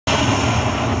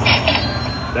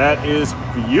That is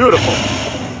beautiful.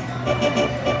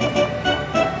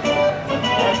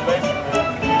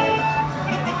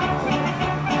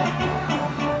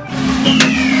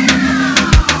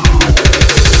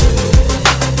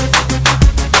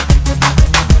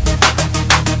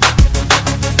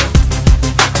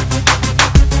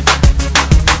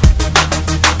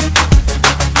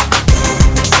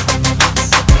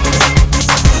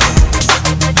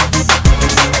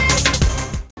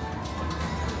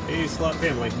 Hey Slot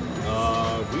Family,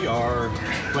 we are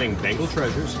playing Bengal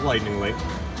Treasures, Lightning Link,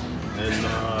 and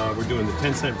we're doing the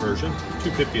 10-cent version,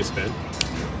 $2.50 a spin.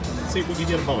 Let's see if we can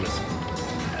get a bonus.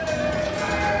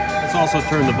 Let's also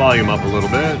turn the volume up a little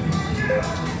bit.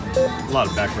 A lot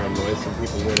of background noise, some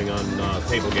people winning on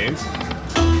table games.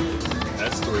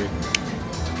 That's 3.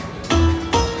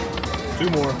 2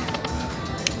 more.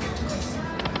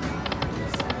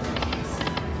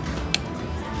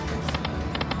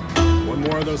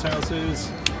 More of those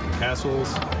houses,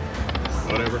 castles,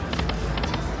 whatever.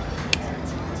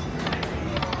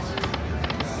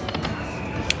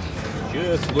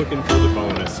 Just looking for the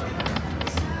bonus.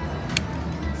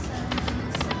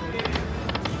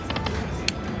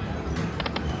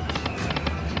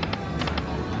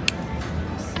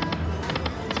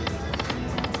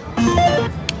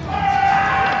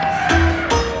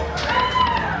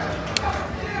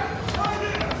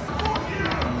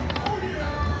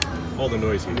 All the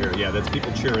noise you hear, yeah, that's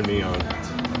people cheering me on.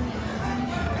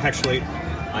 Actually,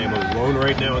 I am alone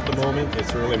right now at the moment.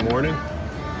 It's early morning,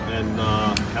 and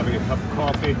having a cup of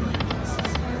coffee,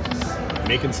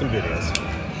 making some videos.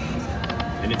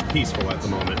 And it's peaceful at the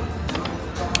moment.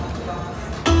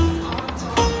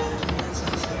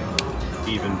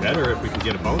 Even better if we could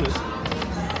get a bonus.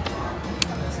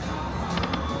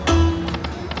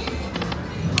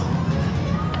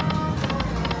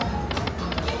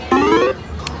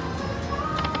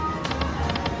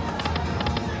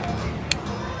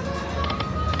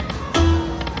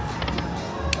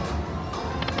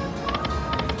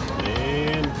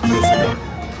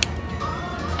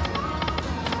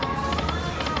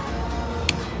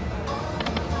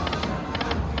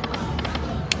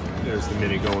 There's the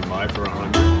mini going by for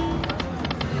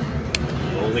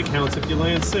 100. Only counts if you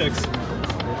land 6. Come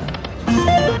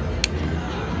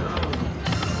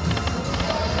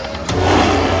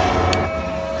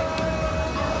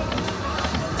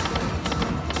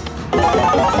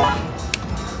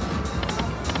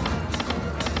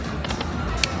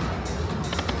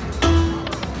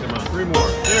on, 3 more.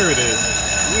 There it is.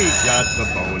 We got the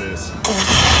bonus.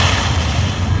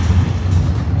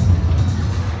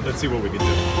 Let's see what we can do.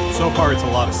 So far, it's a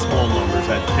lot of small numbers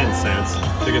at 10 cents.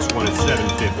 Biggest one is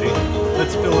 $7.50.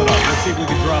 Let's fill it up. Let's see if we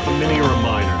can drop a mini or a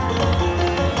minor.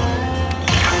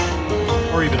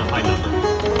 Or even a high number.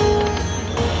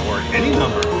 Or any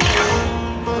number.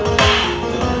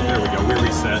 There we go. We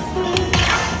reset.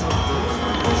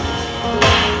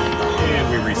 And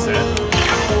we reset.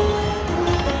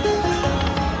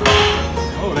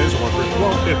 Oh, there's one for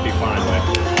 $12.50 finally.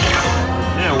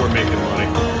 Now we're making money.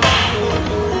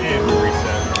 And we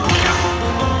reset.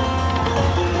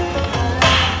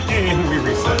 And we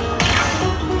reset.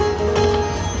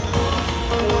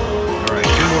 Alright, 2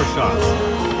 more shots.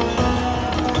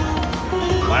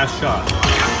 Last shot.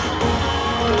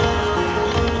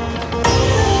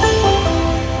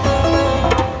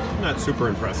 Not super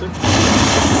impressive.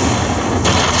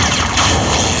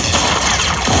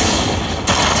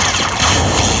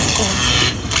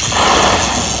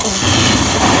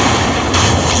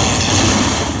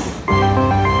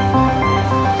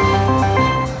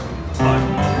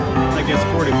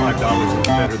 $45 is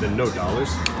better than no dollars,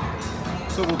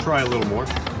 so we'll try a little more.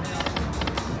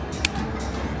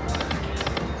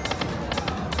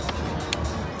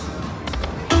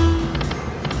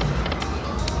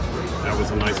 That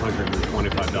was a nice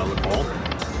 $125 ball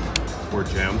or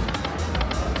gem.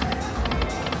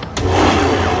 There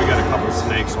we go. We got a couple of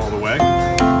snakes all the way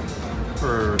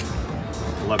for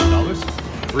 $11.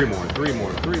 3 more, 3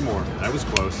 more, 3 more. That was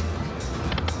close.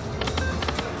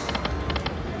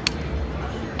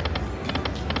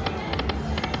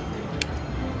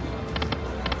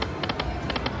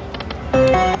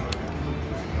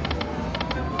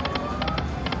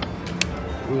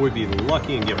 We would be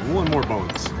lucky and get 1 more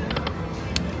bonus.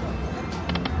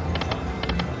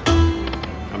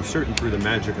 I'm certain through the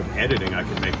magic of editing I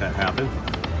can make that happen.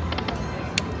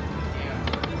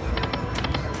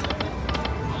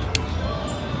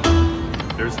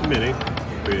 There's the mini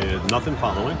with nothing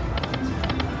following.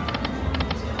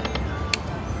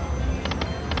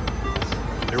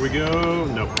 There we go.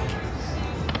 Nope.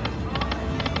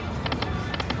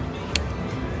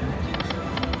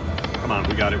 Come on,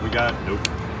 we got it. We got it. Nope.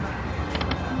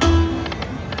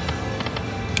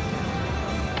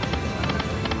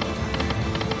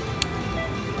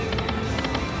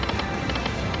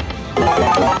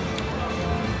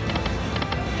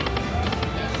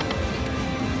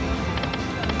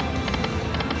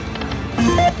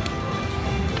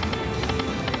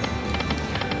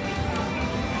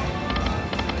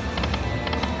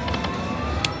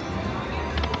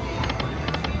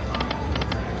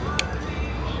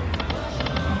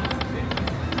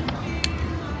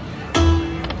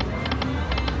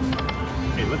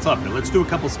 what's up. Let's do a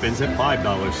couple spins at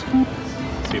 $5.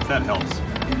 See if that helps.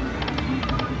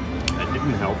 That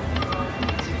didn't help.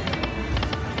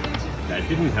 That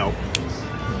didn't help.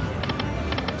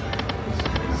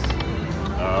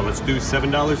 Let's do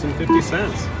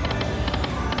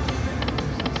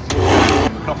 $7.50. A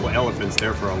couple of elephants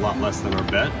there for a lot less than our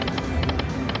bet.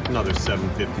 Another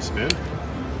 $7.50 spin.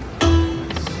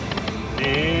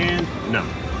 And no.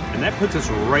 And that puts us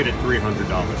right at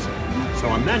 $300. So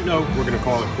on that note, we're going to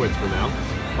call it quits for now.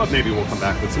 But maybe we'll come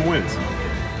back with some wins.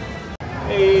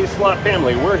 Hey, Slot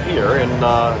Family, we're here, and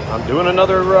I'm doing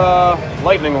another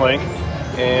lightning link.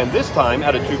 And this time,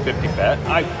 at a 250 bet,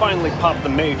 I finally popped the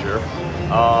major.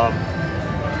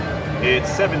 It's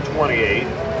 728.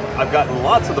 I've gotten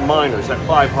lots of the minors at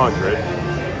 500,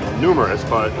 numerous,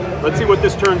 but let's see what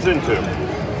this turns into.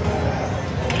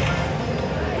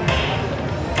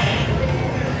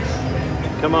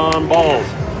 Come on, balls.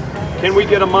 Can we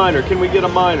get a minor? Can we get a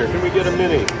minor? Can we get a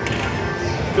mini?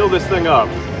 Fill this thing up.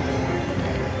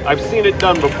 I've seen it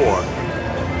done before.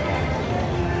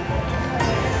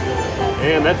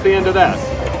 And that's the end of that.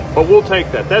 But we'll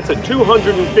take that. That's a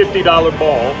 $250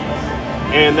 ball,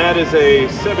 and that is a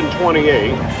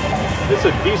 728. This is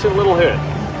a decent little hit.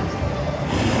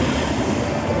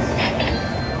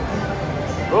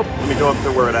 Oh, let me go up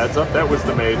to where it adds up. That was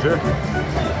the major.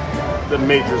 The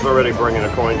major's already bringing a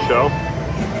coin show.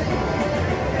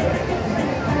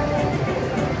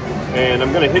 And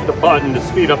I'm going to hit the button to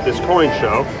speed up this coin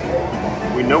show.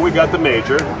 We know we got the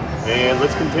major, and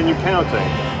let's continue counting.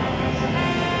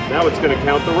 Now it's going to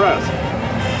count the rest.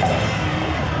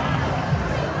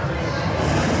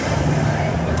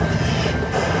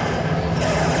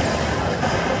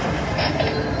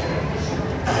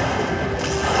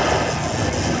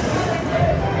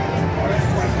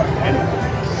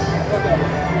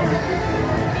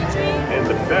 And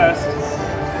the best.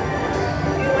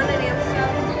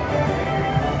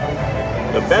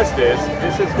 The best is,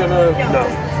 this is going to, no.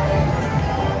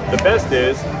 The best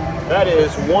is, that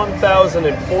is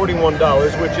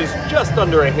 $1,041, which is just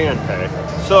under a hand pay.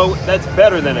 So that's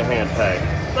better than a hand pay.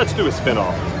 Let's do a spin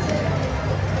off.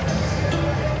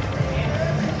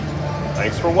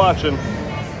 Thanks for watching.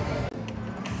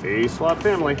 Hey, Slot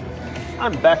Family.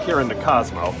 I'm back here in the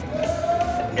Cosmo.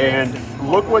 And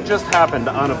look what just happened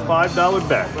on a $5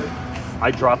 bet.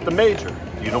 I dropped the major.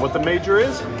 Do you know what the major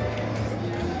is?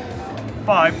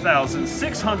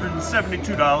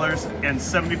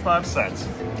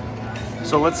 $5,672.75.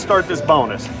 So let's start this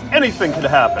bonus. Anything could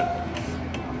happen.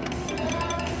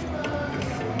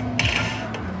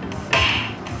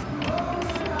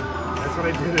 That's what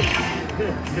I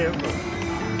did.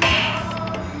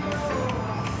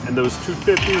 And those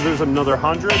 250s, there's another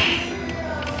 100.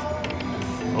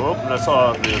 Oh, and I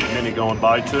saw the mini going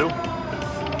by too.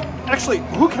 Actually,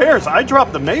 who cares? I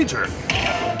dropped the major.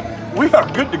 We are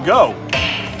good to go.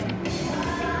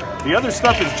 The other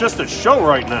stuff is just a show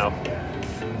right now.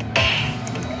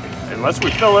 Unless we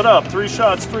fill it up, 3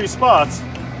 shots, 3 spots.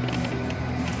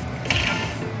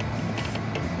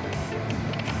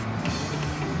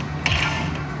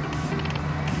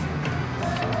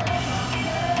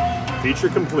 Feature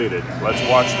completed. Let's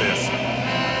watch this.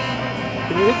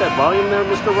 Can you hit that volume there,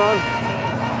 Mr. Ron?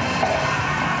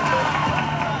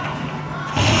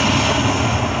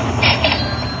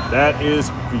 That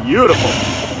is beautiful.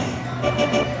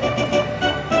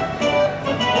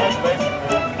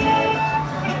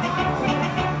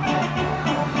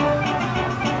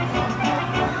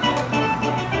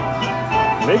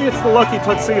 Maybe it's the lucky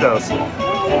tuxedos.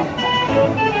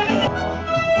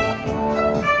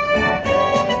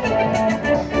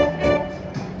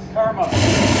 Karma.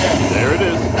 There it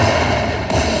is.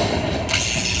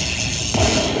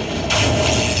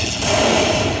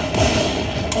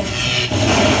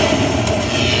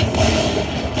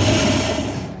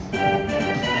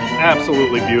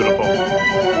 Absolutely beautiful.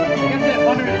 You get that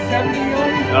 170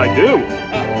 on? I do.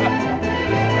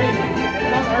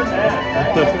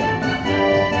 Right?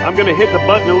 I'm going to hit the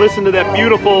button and listen to that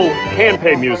beautiful hand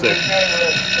pay music.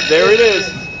 There it is.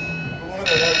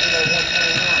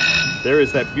 There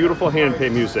is that beautiful hand pay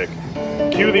music.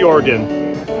 Cue the organ.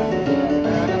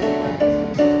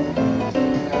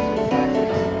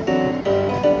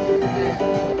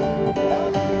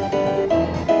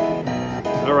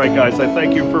 All right, guys, I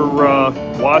thank you for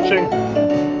watching,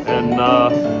 and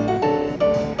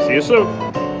see you soon.